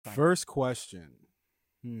First question.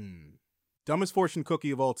 Dumbest fortune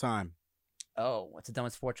cookie of all time. Oh, what's the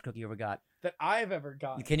dumbest fortune cookie you ever got? That I've ever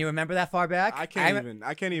gotten. Can you remember that far back? I can't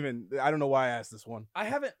even. I don't know why I asked this one. I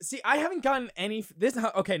haven't gotten any. This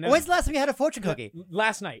okay. No. When's the last time you had a fortune cookie?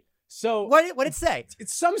 Last night. So What did it say?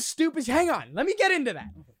 it's some stupid. Hang on, let me get into that.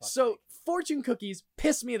 So fortune cookies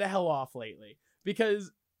piss me the hell off lately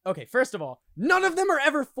because okay, first of all, none of them are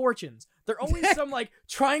ever fortunes. They're always some like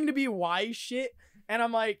trying to be wise shit, and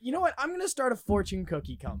I'm like, you know what? I'm gonna start a fortune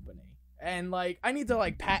cookie company, and like I need to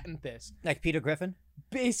like patent this. Like Peter Griffin?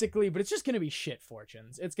 Basically, but it's just going to be shit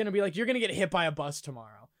fortunes. It's going to be like, you're going to get hit by a bus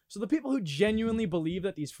tomorrow. So the people who genuinely believe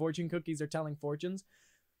that these fortune cookies are telling fortunes,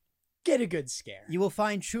 get a good scare. You will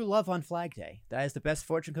find true love on Flag Day. That is the best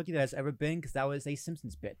fortune cookie that has ever been because that was a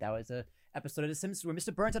Simpsons bit. That was a episode of The Simpsons where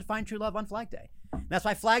Mr. Burns had to find true love on Flag Day. And that's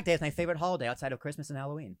why Flag Day is my favorite holiday outside of Christmas and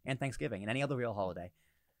Halloween and Thanksgiving and any other real holiday.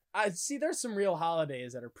 I see there's some real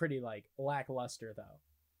holidays that are pretty like lackluster though.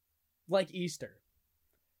 Like Easter.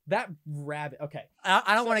 That rabbit. Okay.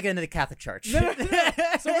 I don't want to get into the Catholic Church. No.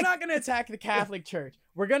 So we're not going to attack the Catholic Church.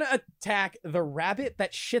 We're going to attack the rabbit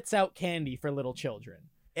that shits out candy for little children.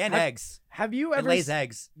 And eggs. Have you ever... It lays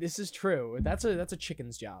eggs. This is true. That's a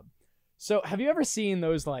chicken's job. So have you ever seen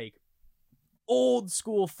those like old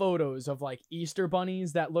school photos of like Easter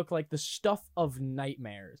bunnies that look like the stuff of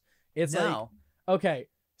nightmares? It's No. like... Okay.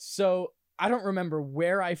 So I don't remember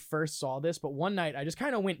where I first saw this, but one night I just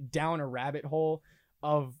kind of went down a rabbit hole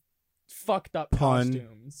of fucked up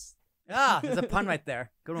costumes. There's a pun right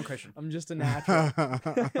there. Good one, Christian. I'm just a natural.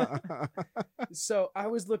 So I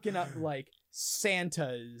was looking up like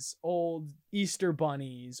Santas, old Easter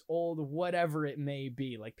bunnies, old whatever it may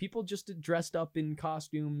be. Like people just dressed up in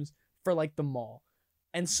costumes for like the mall.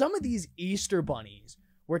 And some of these Easter bunnies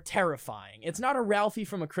were terrifying. It's not a Ralphie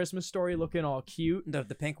from A Christmas Story looking all cute. The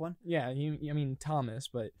pink one? Yeah, I mean Thomas,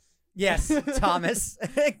 but... Yes, Thomas.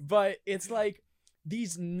 But it's like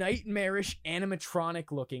these nightmarish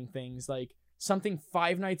animatronic looking things, like something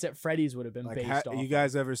Five Nights at Freddy's would have been Like based off. You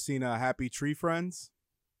guys ever seen Happy Tree Friends?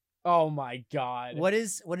 Oh my god! What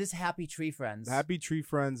is Happy Tree Friends? Happy Tree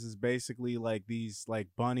Friends is basically like these like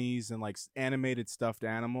bunnies and like animated stuffed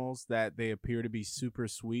animals that they appear to be super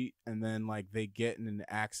sweet, and then like they get in an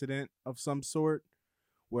accident of some sort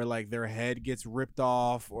where like their head gets ripped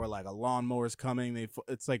off or like a lawnmower's coming.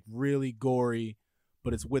 It's like really gory,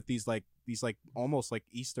 but it's with these almost like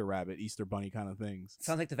Easter rabbit, Easter bunny kind of things.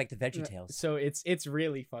 Sounds like the Veggie Tales. So it's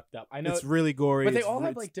really fucked up. I know it's really gory, but they all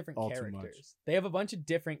have like different characters. They have a bunch of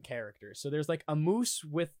different characters. So there's like a moose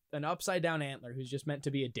with an upside down antler who's just meant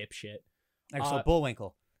to be a dipshit. Like so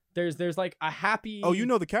Bullwinkle. There's like a happy you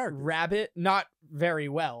know the character rabbit, not very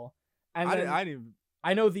well. And I didn't.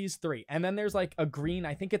 I know these three. And then there's like a green,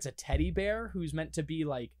 I think it's a teddy bear who's meant to be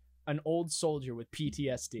like an old soldier with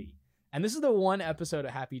PTSD. And this is the one episode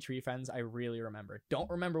of Happy Tree Friends I really remember. Don't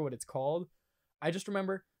remember what it's called. I just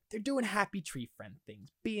remember they're doing happy tree friend things,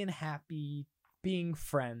 being happy, being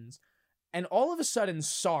friends. And all of a sudden,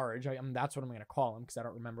 Sarge, that's what I'm going to call him because I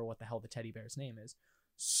don't remember what the hell the teddy bear's name is.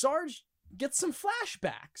 Sarge gets some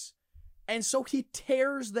flashbacks. And so he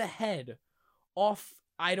tears the head off,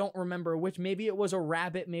 I don't remember which, maybe it was a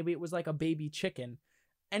rabbit, maybe it was like a baby chicken.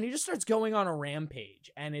 And he just starts going on a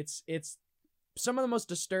rampage. And it's some of the most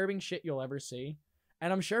disturbing shit you'll ever see.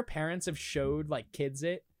 And I'm sure parents have showed like kids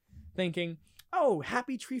it thinking, oh,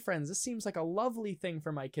 Happy Tree Friends, this seems like a lovely thing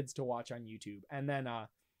for my kids to watch on YouTube. And then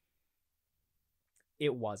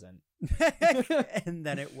it wasn't. And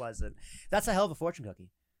then it wasn't. That's a hell of a fortune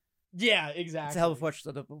cookie. Yeah, exactly. It's a hell of a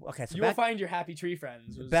fortune. Okay, so you'll find your Happy Tree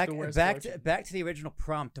Friends. Back to the original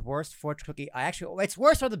prompt. The worst fortune cookie. It's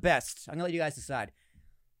worst or the best. I'm gonna let you guys decide.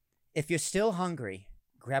 If you're still hungry,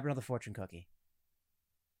 grab another fortune cookie.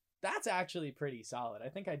 That's actually pretty solid. I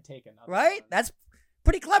think I'd take another. Right? One. That's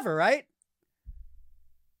pretty clever, right?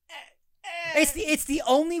 It's the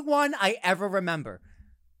only one I ever remember.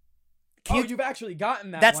 You've actually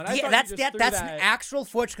gotten that one. That's an actual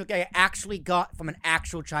fortune cookie I actually got from an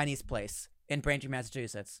actual Chinese place in Braintree,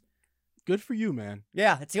 Massachusetts. Good for you, man.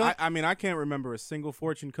 Yeah, it's the only... I mean, I can't remember a single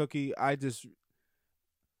fortune cookie. I just,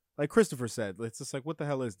 like Christopher said, it's just like, what the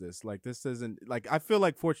hell is this? Like, this isn't like. I feel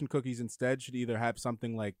like fortune cookies instead should either have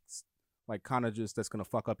something like kind of just that's gonna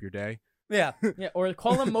fuck up your day. Yeah, yeah, or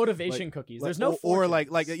call them motivation cookies. There's no or like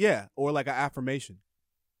or like an affirmation.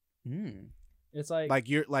 It's like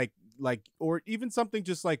you're like or even something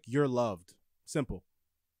just like you're loved. Simple.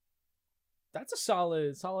 That's a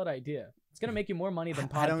solid idea. It's gonna make you more money than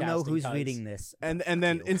podcasting. I don't know who's does. reading this. And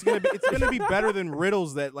then it's gonna be better than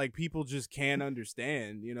riddles that like people just can't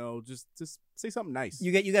understand. You know, just say something nice.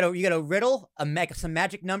 You get a riddle, some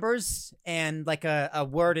magic numbers, and like a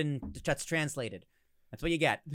word that's translated. That's what you get.